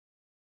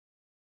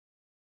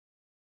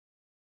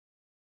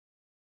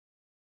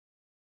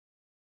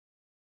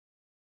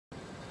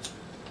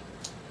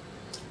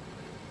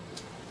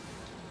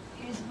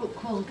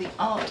called The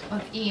Art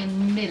of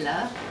Ian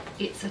Miller.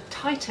 It's a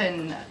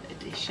Titan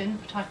edition,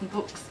 Titan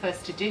Books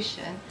first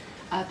edition,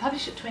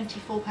 published at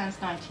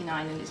 £24.99,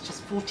 and it's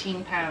just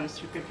 £14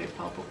 through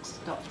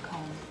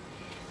bibliophilebooks.com.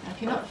 Now,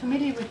 if you're not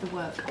familiar with the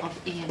work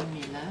of Ian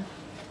Miller,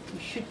 you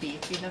should be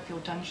if you love your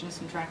Dungeons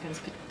and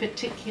Dragons,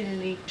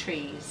 particularly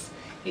trees.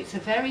 It's a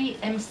very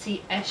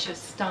MC Escher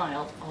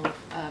style of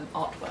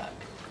artwork.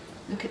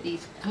 Look at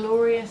these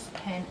glorious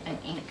pen and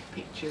ink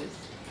pictures,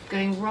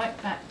 going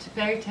right back to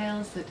fairy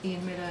tales that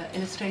Ian Miller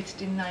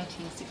illustrated in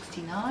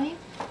 1969,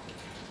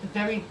 the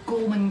very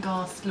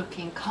Gormenghast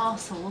looking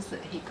castles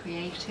that he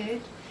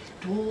created,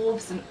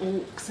 dwarves and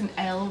orcs and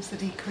elves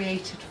that he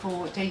created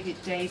for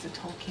David Day's A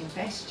Tolkien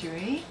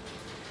Bestiary.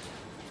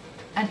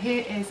 And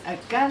here is a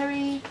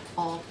gallery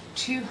of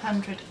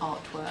 200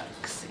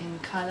 artworks in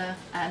colour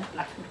and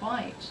black and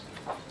white.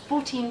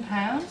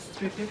 £14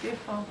 through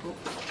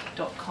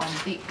bibliophilebooks.com.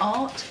 The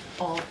Art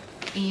of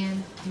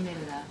Ian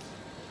Miller.